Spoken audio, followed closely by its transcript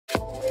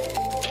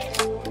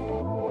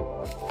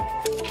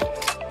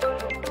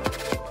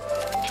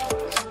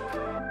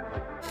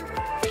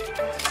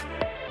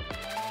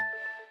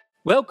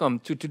Welcome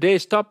to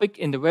today's topic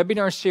in the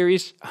webinar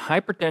series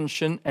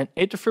Hypertension and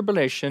Atrial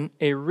Fibrillation,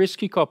 a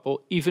risky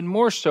couple, even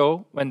more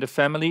so when the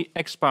family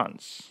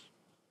expands.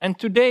 And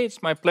today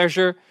it's my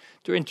pleasure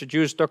to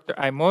introduce Dr.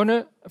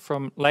 Ajmone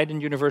from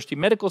Leiden University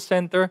Medical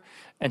Center,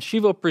 and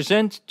she will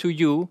present to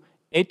you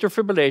atrial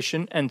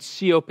fibrillation and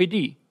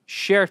COPD,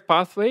 shared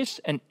pathways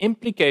and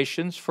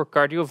implications for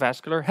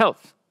cardiovascular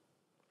health.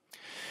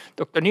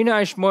 Dr. Nina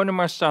Ajmone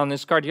Marsan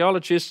is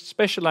cardiologist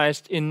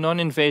specialized in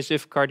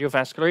non-invasive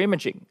cardiovascular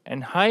imaging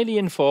and highly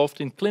involved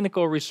in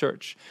clinical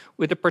research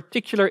with a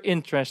particular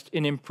interest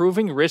in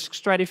improving risk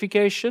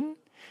stratification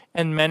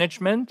and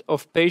management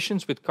of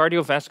patients with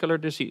cardiovascular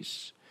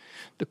disease.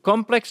 The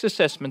complex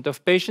assessment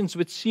of patients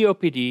with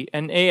COPD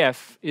and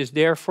AF is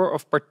therefore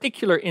of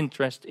particular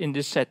interest in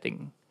this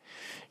setting.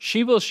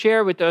 She will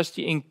share with us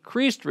the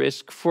increased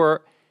risk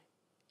for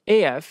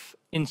AF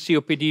in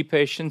COPD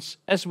patients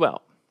as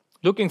well.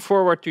 Looking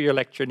forward to your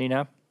lecture,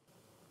 Nina.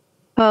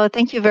 Well,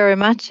 thank you very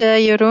much,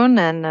 Jeroen,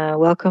 and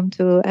welcome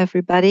to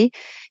everybody.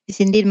 It's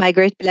indeed my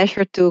great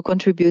pleasure to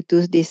contribute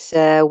to this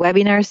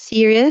webinar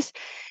series.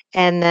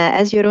 And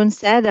as Jeroen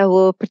said, I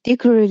will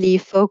particularly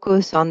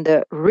focus on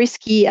the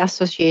risky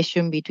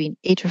association between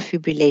atrial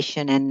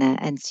fibrillation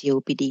and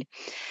COPD.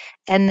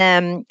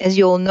 And as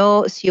you all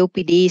know,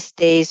 COPD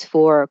stands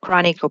for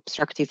chronic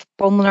obstructive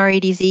pulmonary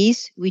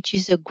disease, which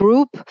is a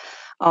group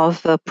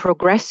of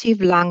progressive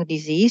lung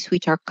disease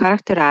which are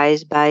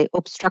characterized by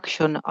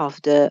obstruction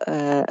of the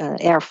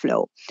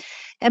airflow.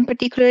 And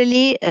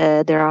particularly,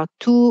 there are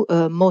two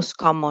most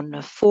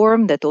common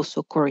forms that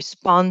also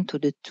correspond to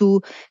the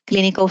two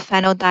clinical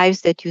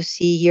phenotypes that you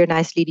see here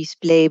nicely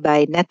displayed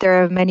by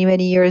Netter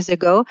many years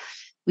ago,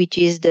 which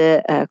is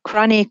the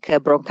chronic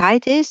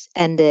bronchitis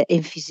and the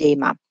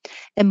emphysema.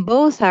 And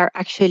both are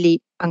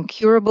actually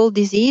uncurable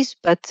disease,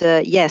 but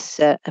yes,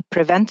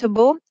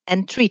 preventable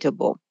and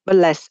treatable, but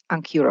less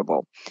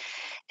uncurable.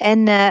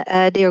 And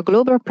their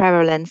global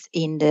prevalence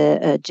in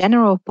the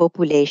general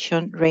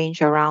population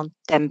range around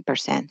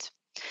 10%.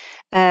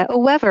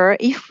 However,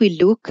 if we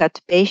look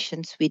at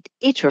patients with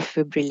atrial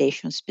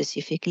fibrillation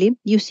specifically,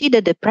 you see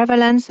that the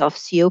prevalence of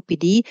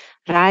COPD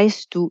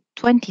rise to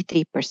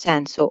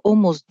 23%, so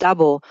almost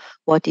double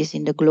what is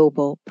in the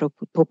global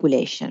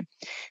population.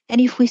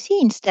 And if we see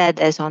instead,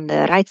 as on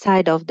the right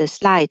side of the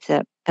slide,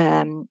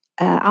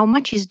 how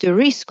much is the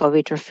risk of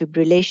atrial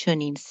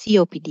fibrillation in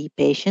COPD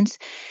patients,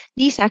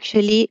 these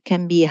actually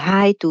can be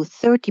high to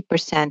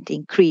 30%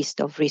 increase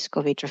of risk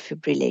of atrial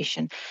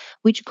fibrillation,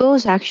 which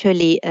goes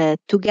actually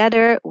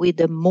together with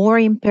the more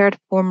impaired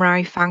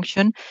pulmonary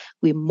function,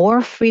 with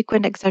more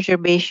frequent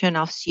exacerbation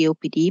of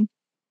COPD,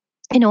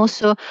 and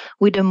also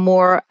with a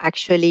more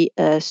actually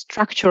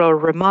structural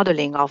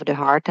remodeling of the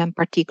heart, and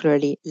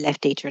particularly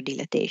left atrial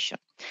dilatation.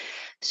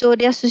 So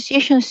the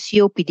association of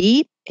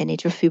COPD and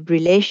atrial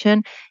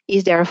fibrillation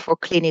is therefore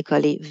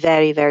clinically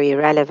very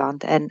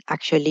relevant and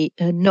actually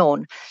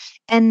known.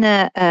 And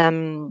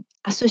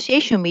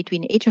association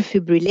between atrial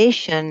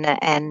fibrillation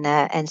and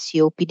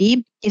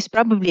COPD is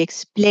probably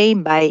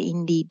explained by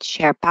indeed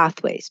shared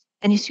pathways.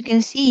 And as you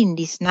can see in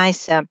this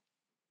nice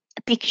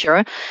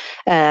picture,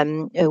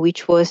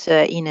 which was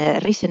in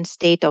a recent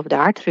state of the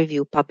art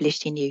review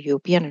published in the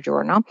European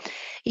Journal,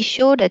 it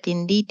showed that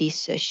indeed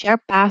these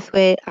shared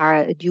pathways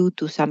are due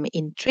to some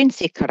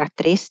intrinsic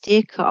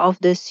characteristic of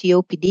the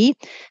COPD,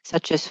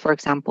 such as, for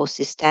example,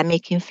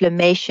 systemic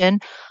inflammation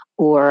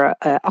or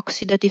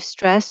oxidative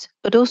stress,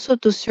 but also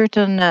to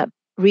certain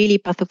really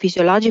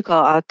pathophysiological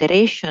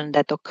alteration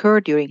that occur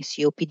during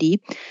COPD,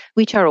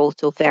 which are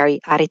also very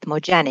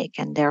arrhythmogenic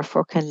and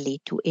therefore can lead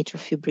to atrial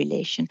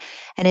fibrillation.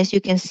 And as you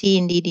can see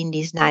indeed in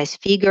this nice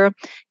figure,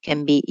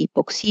 can be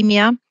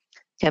hypoxemia,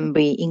 can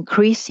be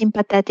increased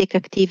sympathetic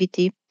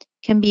activity,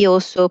 can be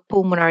also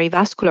pulmonary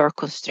vascular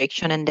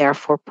constriction and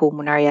therefore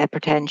pulmonary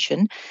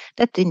hypertension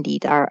that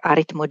indeed are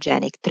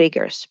arrhythmogenic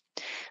triggers.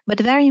 But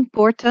very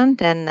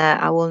important, and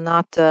I will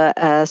not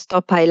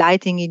stop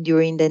highlighting it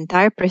during the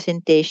entire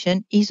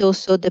presentation, is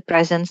also the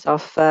presence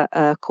of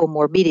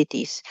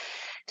comorbidities.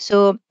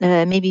 So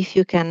maybe if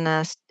you can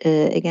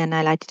again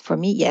highlight it for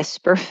me. Yes,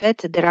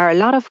 perfect. There are a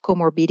lot of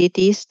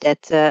comorbidities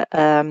that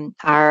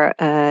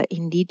are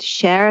indeed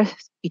shared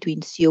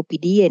between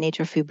COPD and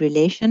atrial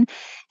fibrillation,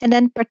 and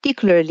then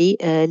particularly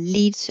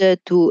leads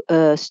to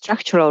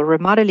structural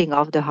remodeling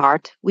of the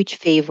heart, which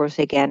favors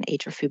again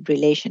atrial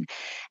fibrillation.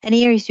 And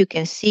here, as you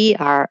can see,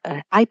 are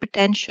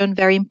hypertension,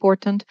 very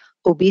important,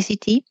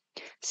 obesity,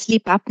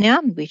 sleep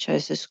apnea, which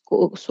is a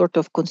sort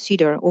of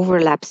considered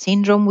overlap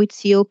syndrome with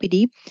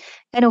COPD,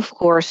 and of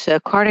course,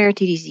 coronary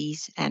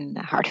disease and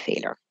heart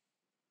failure.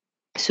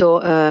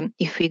 So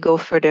if we go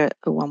further,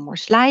 one more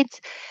slide,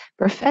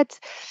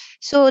 perfect.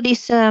 So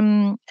this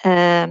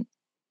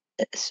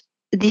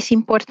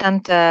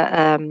important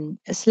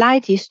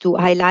slide is to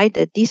highlight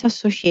that this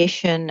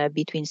association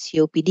between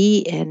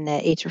COPD and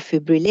atrial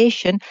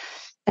fibrillation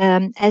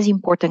as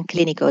important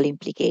clinical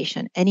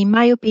implication. And in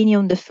my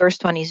opinion, the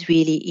first one is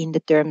really in the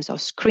terms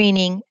of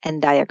screening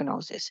and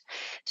diagnosis.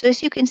 So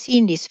as you can see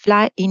in this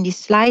slide,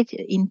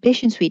 in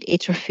patients with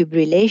atrial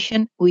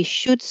fibrillation, we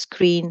should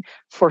screen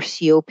for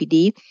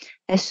COPD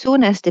as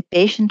soon as the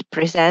patient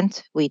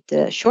presents with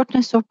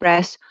shortness of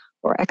breath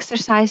or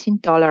exercise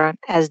intolerance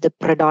as the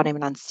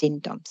predominant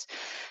symptoms.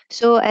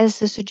 So as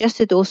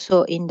suggested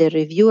also in the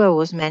review I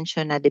was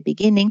mentioned at the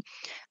beginning,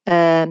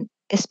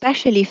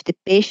 especially if the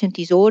patient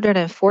is older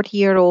than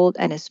 40-year-old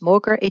and a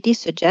smoker, it is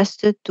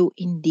suggested to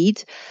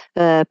indeed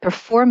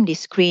perform this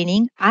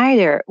screening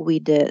either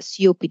with the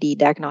COPD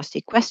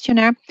diagnostic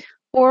questionnaire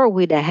or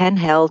with a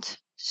handheld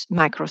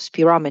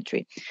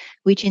microspirometry,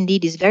 which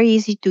indeed is very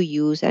easy to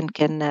use and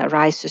can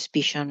raise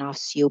suspicion of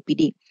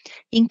COPD.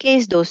 In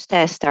case those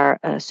tests are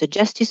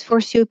suggested for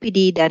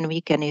COPD, then we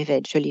can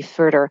eventually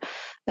further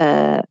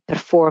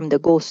perform the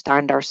gold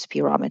standard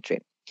spirometry.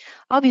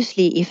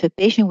 Obviously, if a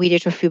patient with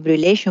atrial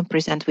fibrillation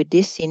presents with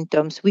these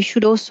symptoms, we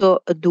should also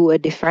do a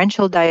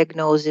differential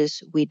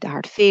diagnosis with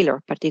heart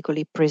failure,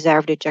 particularly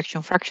preserved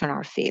ejection fraction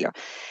heart failure.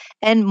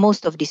 And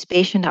most of these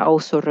patients are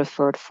also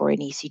referred for an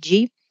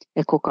ECG,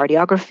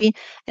 echocardiography,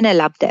 and a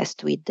lab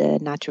test with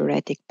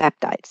natriuretic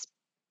peptides.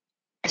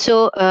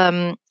 So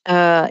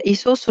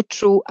it's also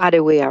true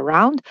other way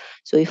around.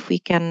 So if we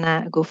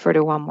can go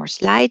further one more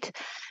slide,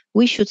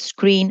 we should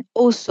screen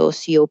also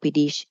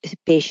COPD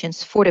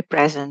patients for the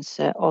presence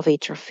of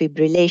atrial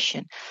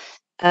fibrillation.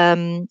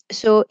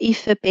 So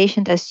if a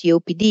patient has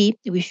COPD,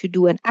 we should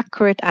do an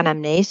accurate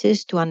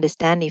anamnesis to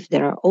understand if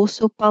there are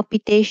also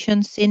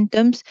palpitation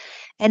symptoms.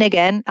 And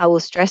again, I will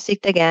stress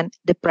it again,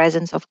 the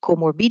presence of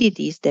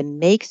comorbidities that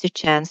makes the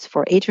chance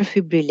for atrial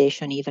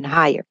fibrillation even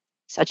higher,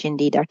 such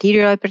indeed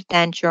arterial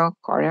hypertension,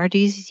 coronary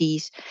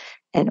disease,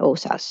 and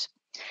OSAS.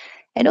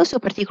 And also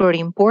particularly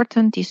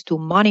important is to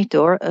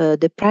monitor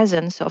the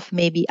presence of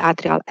maybe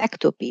atrial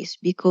ectopies,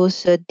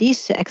 because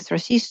these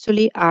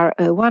extrasystole are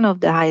one of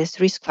the highest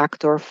risk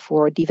factors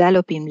for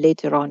developing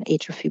later on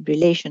atrial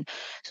fibrillation.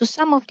 So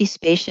some of these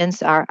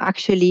patients are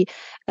actually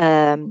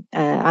undergo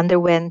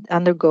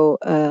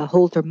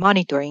Holter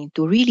monitoring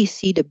to really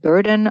see the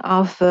burden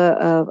of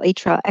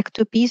atrial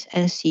ectopies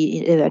and see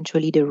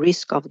eventually the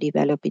risk of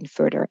developing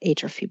further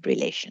atrial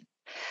fibrillation.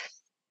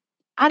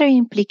 Other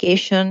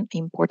implication,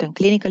 important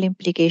clinical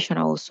implication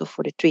also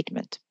for the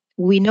treatment.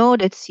 We know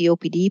that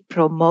COPD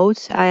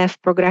promotes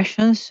IF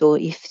progression. So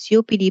if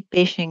COPD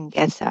patient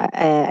gets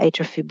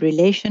atrial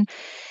fibrillation,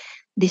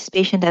 this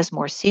patient has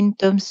more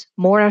symptoms,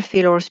 more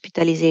failure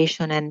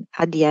hospitalization, and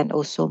at the end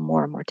also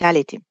more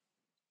mortality.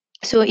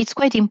 So it's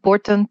quite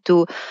important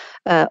to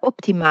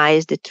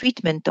optimize the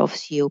treatment of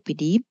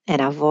COPD and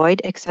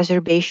avoid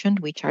exacerbation,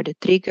 which are the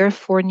trigger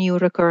for new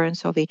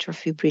recurrence of atrial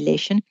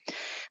fibrillation.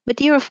 But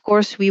here, of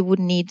course, we would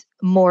need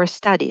more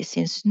studies,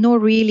 since no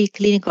really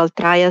clinical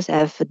trials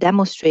have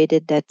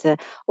demonstrated that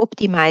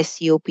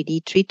optimized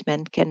COPD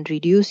treatment can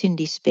reduce in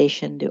this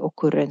patient the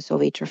occurrence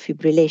of atrial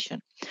fibrillation.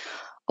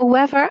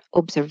 However,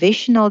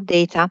 observational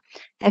data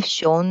have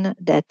shown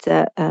that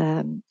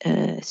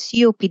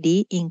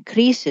COPD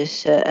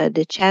increases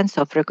the chance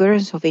of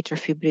recurrence of atrial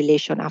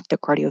fibrillation after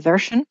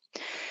cardioversion,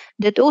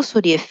 that also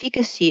the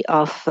efficacy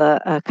of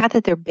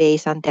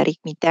catheter-based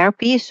antiarrhythmic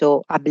therapy,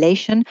 so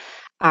ablation,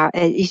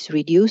 is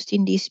reduced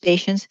in these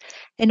patients,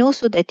 and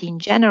also that in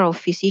general,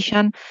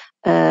 physicians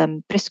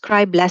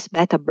prescribe less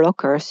beta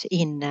blockers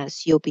in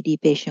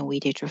COPD patients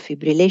with atrial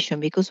fibrillation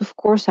because, of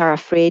course, are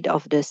afraid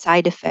of the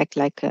side effect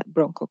like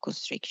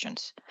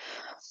bronchoconstrictions.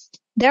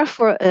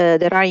 Therefore,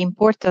 there are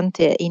important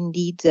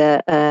indeed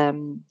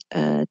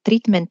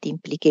treatment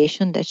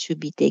implications that should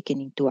be taken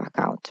into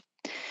account.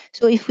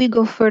 So if we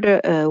go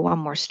further, one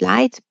more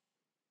slide.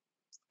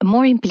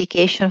 More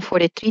implication for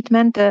the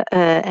treatment,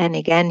 and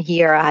again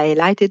here I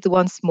highlighted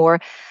once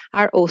more,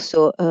 are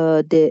also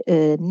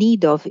the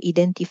need of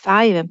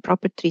identifying and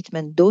proper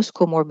treatment those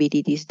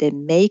comorbidities that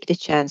make the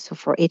chance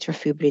for atrial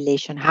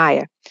fibrillation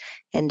higher,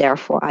 and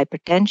therefore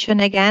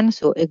hypertension again.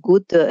 So a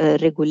good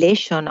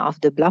regulation of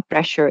the blood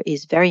pressure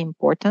is very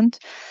important.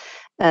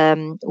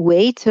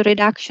 Weight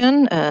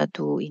reduction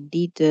to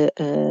indeed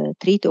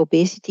treat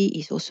obesity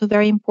is also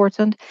very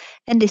important,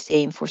 and the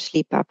same for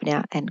sleep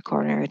apnea and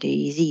coronary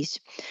disease.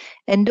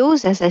 And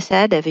those, as I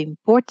said, have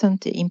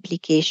important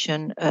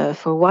implication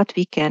for what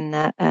we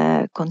can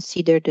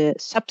consider the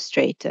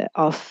substrate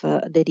of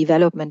the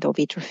development of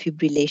atrial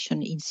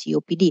fibrillation in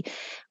COPD,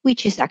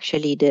 which is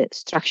actually the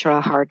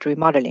structural heart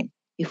remodeling.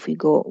 If we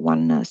go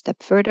one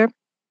step further,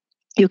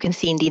 you can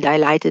see indeed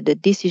highlighted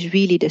that this is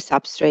really the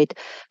substrate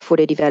for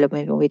the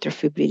development of atrial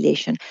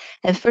fibrillation.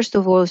 And first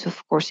of all is,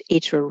 of course,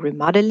 atrial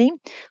remodeling,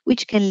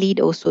 which can lead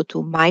also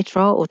to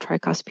mitral or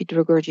tricuspid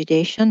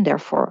regurgitation,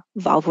 therefore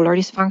valvular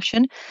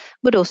dysfunction,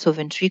 but also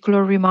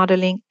ventricular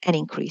remodeling and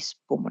increased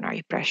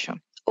pulmonary pressure.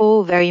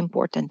 All very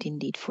important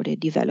indeed for the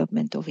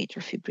development of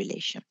atrial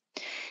fibrillation.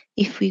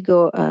 If we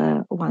go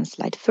one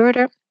slide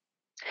further,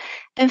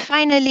 And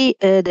finally,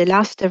 the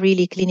last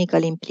really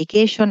clinical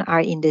implication are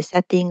in the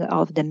setting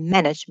of the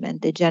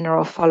management, the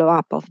general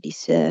follow-up of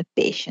these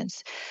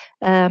patients.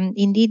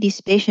 Indeed,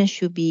 these patients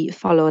should be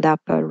followed up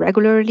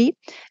regularly,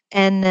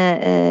 and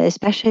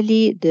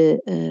especially the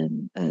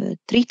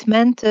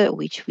treatment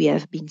which we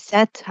have been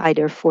set,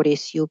 either for the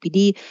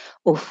COPD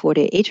or for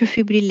the atrial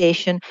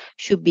fibrillation,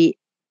 should be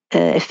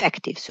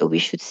effective. So we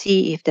should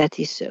see if that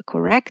is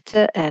correct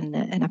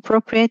and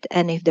appropriate,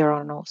 and if there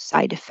are no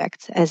side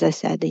effects, as I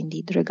said,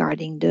 indeed,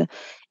 regarding the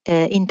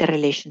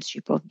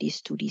interrelationship of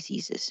these two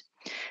diseases.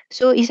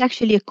 So it's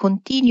actually a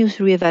continuous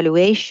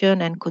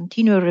reevaluation and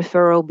continual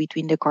referral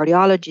between the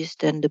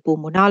cardiologist and the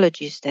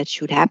pulmonologist that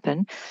should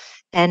happen,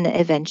 and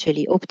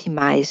eventually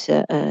optimize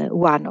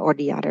one or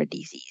the other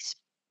disease.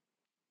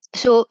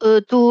 So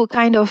to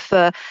kind of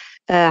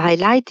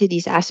highlight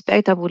this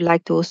aspect, I would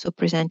like to also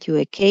present you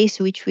a case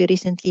which we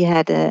recently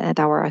had at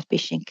our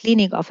outpatient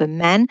clinic of a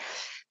man,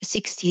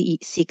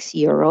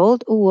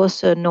 66-year-old, who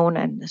was known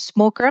as a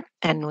smoker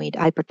and with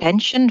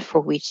hypertension,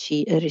 for which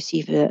he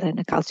received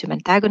a calcium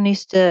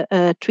antagonist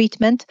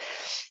treatment.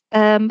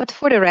 But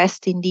for the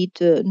rest, indeed,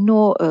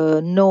 no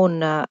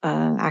known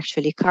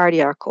actually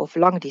cardiac or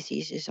lung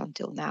diseases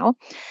until now.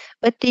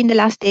 But in the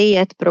last day, he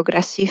had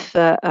progressive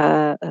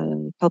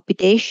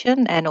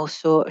palpitation and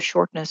also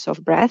shortness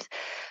of breath,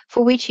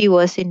 for which he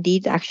was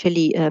indeed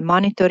actually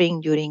monitoring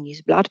during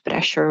his blood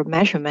pressure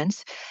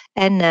measurements,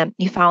 and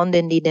he found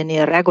indeed an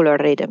irregular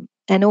rhythm.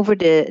 And over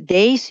the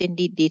days,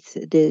 indeed,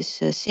 these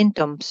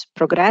symptoms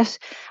progress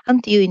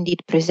until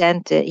indeed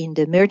present in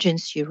the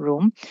emergency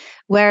room,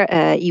 where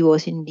he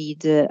was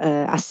indeed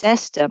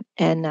assessed,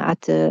 and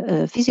at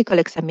physical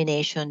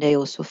examination, they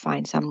also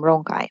find some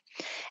bronchi.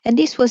 And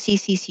this was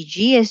his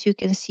ECG, as you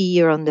can see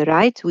here on the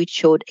right, which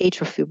showed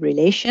atrial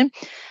fibrillation,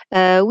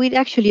 with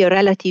actually a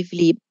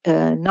relatively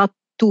not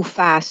too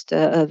fast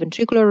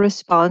ventricular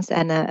response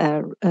and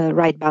a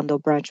right bundle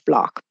branch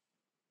block.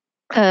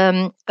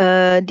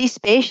 This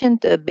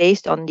patient,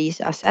 based on this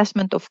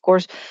assessment, of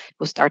course,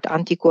 will start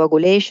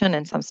anticoagulation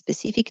and some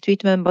specific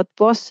treatment, but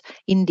was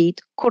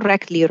indeed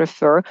correctly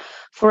referred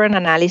for an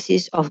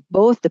analysis of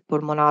both the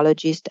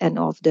pulmonologist and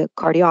of the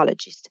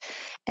cardiologist.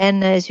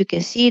 And as you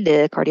can see,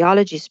 the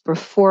cardiologist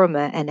perform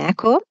an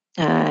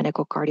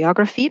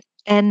echocardiography,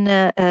 and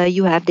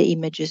you have the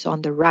images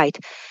on the right.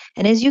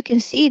 And as you can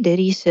see, there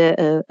is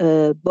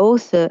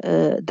both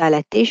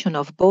dilatation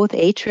of both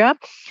atria,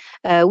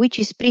 which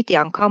is pretty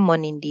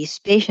uncommon in this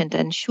patient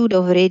and should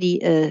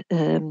already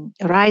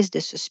raise the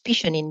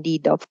suspicion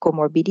indeed of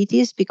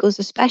comorbidities, because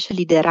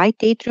especially the right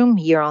atrium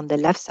here on the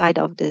left side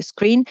of the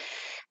screen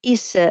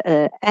is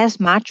as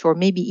much or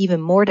maybe even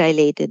more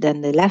dilated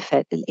than the left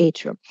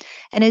atrium.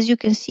 And as you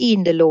can see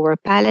in the lower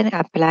panel,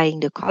 applying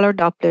the color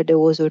Doppler, there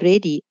was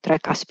already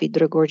tricuspid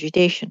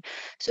regurgitation.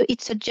 So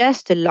it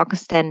suggests a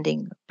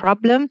long-standing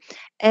problem,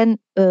 and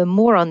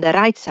more on the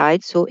right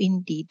side, so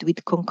indeed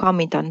with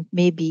concomitant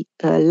maybe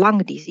lung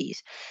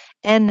disease.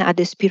 And at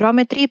the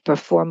spirometry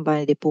performed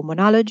by the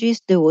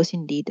pulmonologist, there was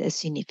indeed a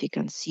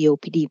significant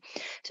COPD.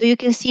 So you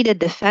can see that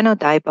the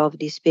phenotype of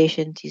this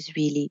patient is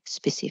really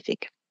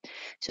specific.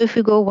 So if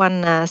we go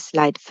one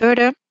slide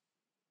further,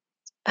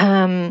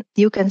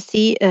 you can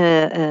see,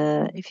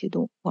 if you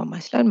do one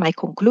more slide, my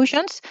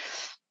conclusions,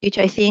 which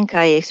I think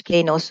I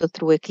explain also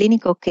through a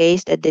clinical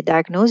case, that the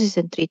diagnosis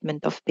and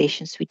treatment of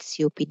patients with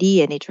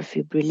COPD and atrial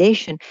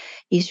fibrillation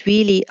is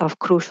really of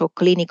crucial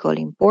clinical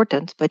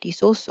importance, but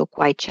is also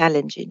quite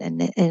challenging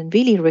and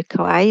really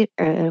require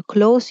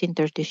close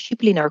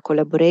interdisciplinary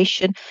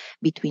collaboration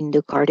between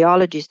the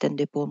cardiologist and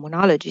the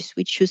pulmonologist,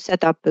 which should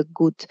set up a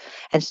good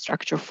and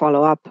structured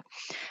follow-up.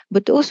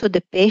 But also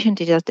the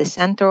patient is at the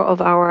center of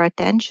our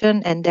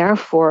attention, and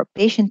therefore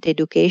patient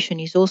education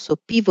is also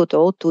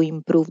pivotal to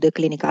improve the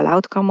clinical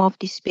outcome of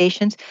these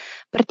patients,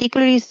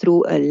 particularly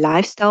through a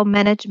lifestyle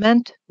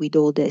management with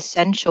all the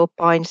essential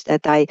points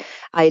that I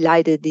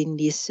highlighted in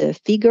these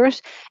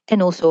figures,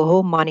 and also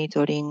home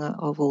monitoring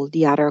of all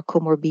the other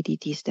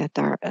comorbidities that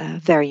are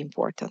very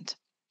important.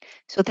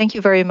 So thank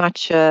you very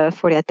much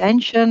for the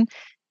attention,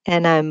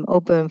 and I'm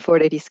open for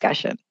the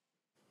discussion.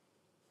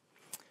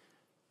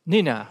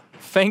 Nina,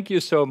 thank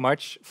you so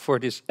much for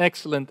this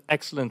excellent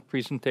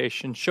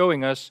presentation,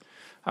 showing us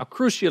how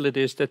crucial it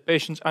is that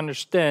patients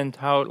understand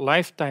how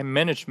lifetime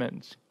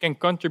management can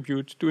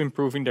contribute to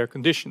improving their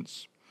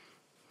conditions.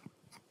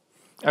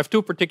 I have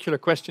two particular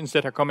questions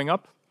that are coming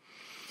up.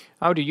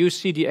 How do you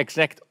see the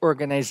exact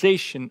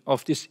organization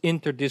of this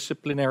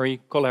interdisciplinary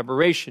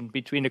collaboration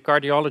between the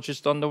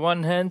cardiologist on the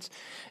one hand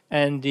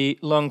and the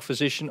lung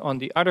physician on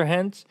the other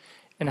hand?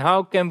 And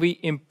how can we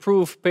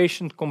improve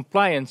patient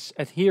compliance,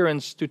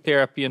 adherence to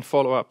therapy, and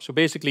follow-up? So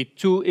basically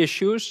two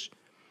issues.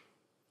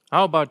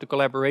 How about the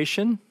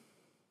collaboration,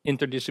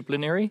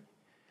 interdisciplinary?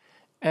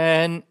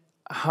 And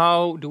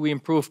how do we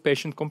improve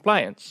patient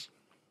compliance?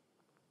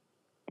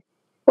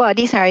 Well,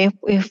 these are,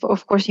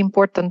 of course,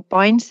 important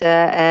points.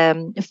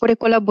 For the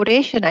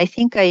collaboration, I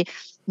think I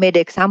made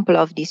an example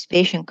of this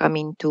patient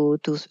coming to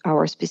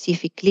our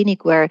specific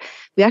clinic, where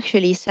we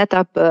actually set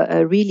up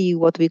a really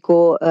what we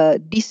call a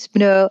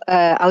dyspnea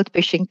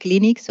outpatient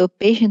clinic. So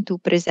patient who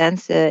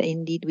presents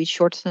indeed with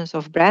shortness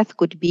of breath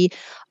could be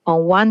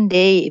on one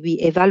day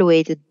be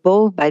evaluated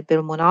both by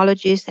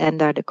pulmonologists and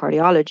by the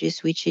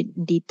cardiologists, which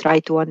indeed try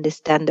to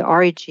understand the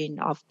origin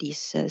of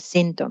these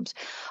symptoms.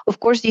 Of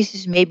course, this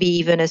is maybe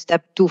even a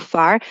step too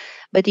far,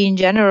 but in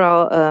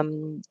general,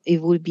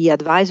 it would be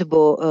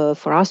advisable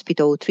for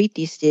hospital to treat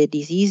these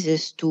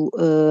diseases to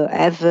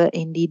have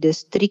indeed a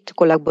strict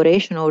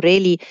collaboration, or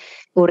really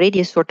already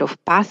a sort of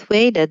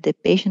pathway that the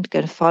patient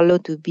can follow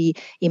to be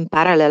in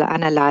parallel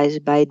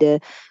analyzed by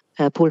the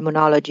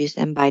pulmonologist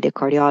and by the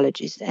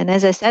cardiologist. And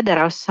as I said, there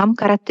are some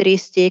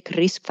characteristic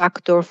risk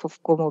factors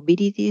of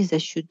comorbidities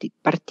that should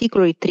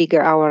particularly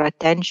trigger our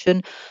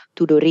attention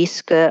to the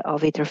risk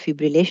of atrial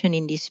fibrillation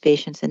in these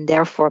patients, and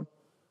therefore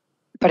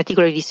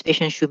particularly these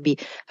patients should be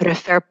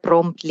referred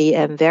promptly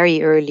and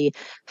very early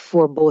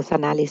for both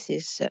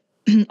analysis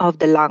of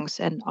the lungs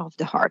and of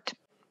the heart.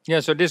 Yeah,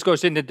 so this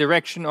goes in the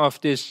direction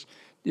of this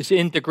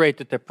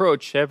integrated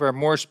approach, where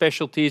more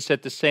specialties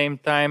at the same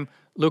time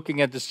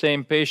looking at the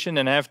same patient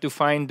and have to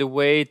find a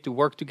way to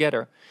work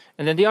together.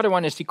 And then the other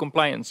one is the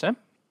compliance,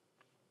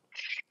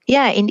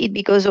 Yeah, indeed,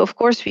 because of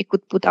course we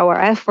could put our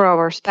effort,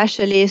 our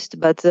specialist,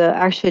 but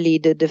actually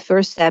the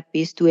first step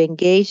is to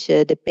engage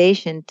the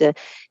patient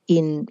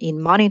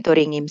in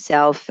monitoring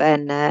himself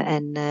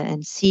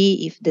and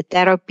see if the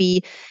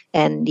therapy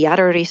and the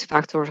other risk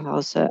factors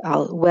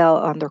are well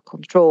under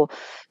control.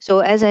 So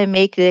as I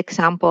make the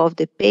example of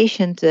the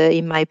patient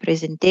in my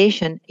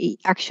presentation, he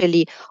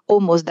actually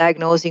almost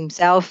diagnosed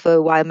himself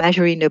while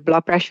measuring the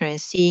blood pressure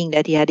and seeing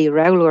that he had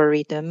irregular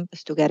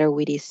rhythms together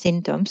with his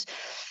symptoms.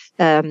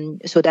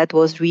 So that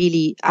was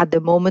really at the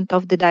moment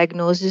of the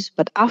diagnosis,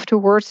 but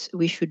afterwards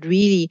we should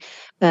really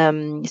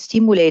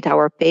stimulate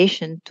our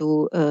patient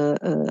to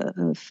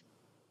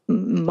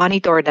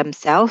monitor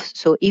themselves.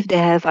 So if they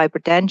have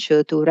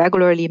hypertension, to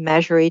regularly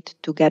measure it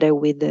together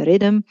with the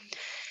rhythm.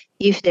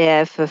 If they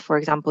have, for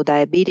example,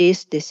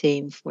 diabetes, the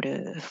same for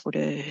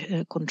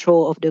the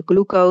control of the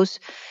glucose.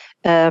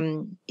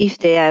 If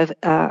they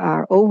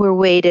are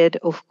overweighted,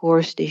 of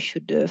course, they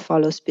should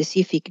follow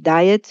specific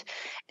diet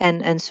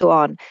and so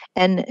on.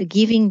 And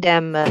giving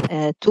them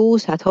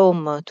tools at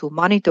home to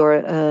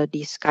monitor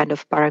these kind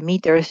of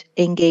parameters,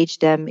 engage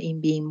them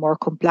in being more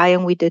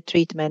compliant with the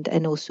treatment,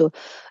 and also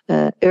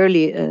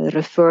early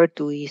refer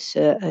to his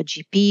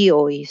GP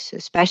or his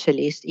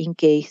specialist in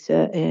case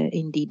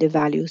indeed the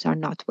values are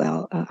not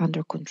well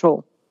under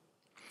control.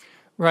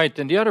 Right,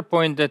 and the other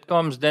point that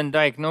comes then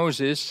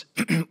diagnosis,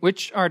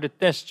 which are the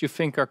tests you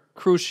think are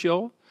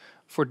crucial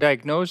for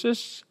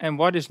diagnosis and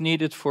what is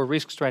needed for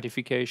risk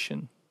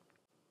stratification?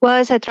 Well,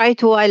 as I try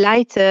to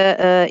highlight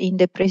in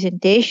the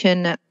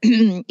presentation,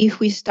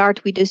 if we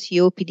start with a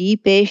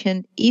COPD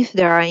patient, if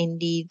there are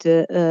indeed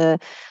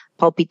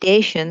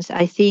palpitations,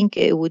 I think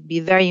it would be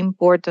very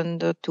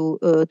important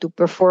to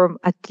perform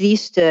at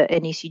least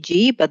an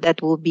ECG, but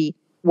that will be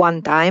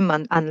one time,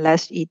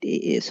 unless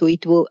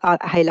it will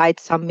highlight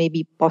some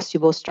maybe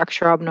possible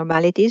structural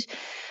abnormalities.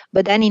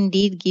 But then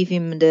indeed give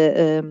him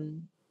the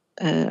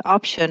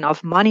option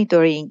of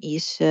monitoring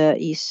his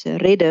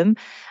rhythm,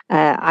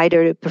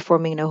 either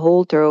performing a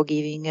Holter or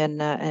giving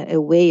a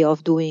way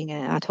of doing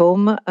at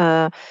home,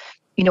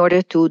 in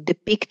order to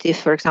depict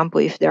if, for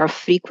example, if there are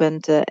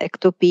frequent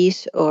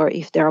ectopies or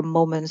if there are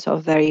moments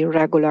of very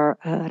irregular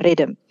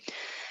rhythm.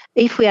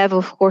 If we have,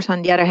 of course,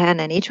 on the other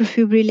hand, an atrial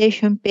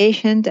fibrillation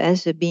patient,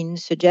 as been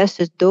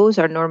suggested, those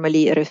are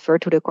normally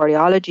referred to the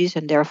cardiologist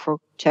and therefore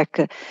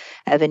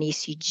have an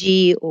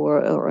ECG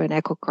or an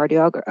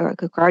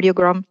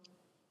echocardiogram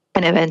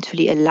and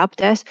eventually a lab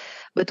test,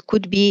 but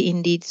could be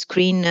indeed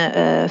screened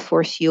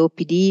for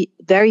COPD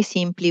very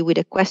simply with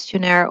a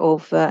questionnaire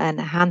of an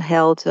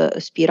handheld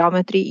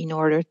spirometry in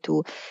order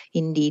to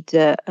indeed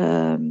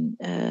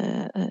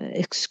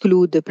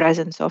exclude the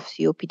presence of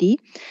COPD.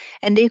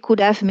 And they could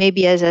have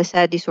maybe, as I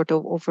said, this sort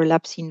of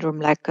overlap syndrome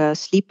like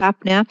sleep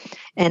apnea,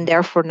 and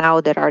therefore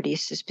now there are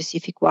these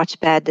specific watch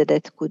pads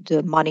that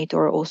could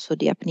monitor also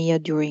the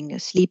apnea during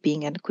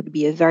sleeping and could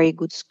be a very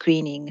good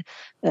screening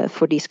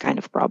for this kind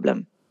of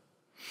problem.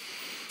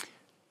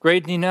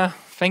 Great, Nina.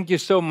 Thank you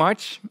so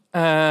much.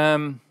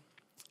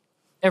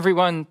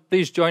 Everyone,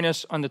 please join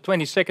us on the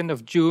 22nd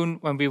of June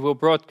when we will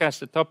broadcast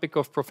the topic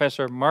of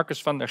Professor Marcus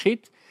van der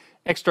Giet,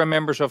 extra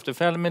members of the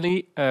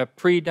family,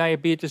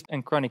 pre-diabetes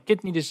and chronic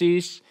kidney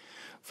disease.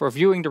 For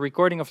viewing the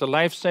recording of the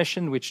live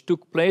session, which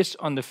took place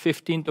on the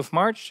 15th of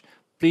March,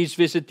 please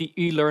visit the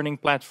e-learning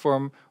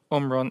platform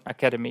Omron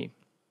Academy.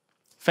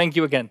 Thank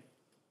you again.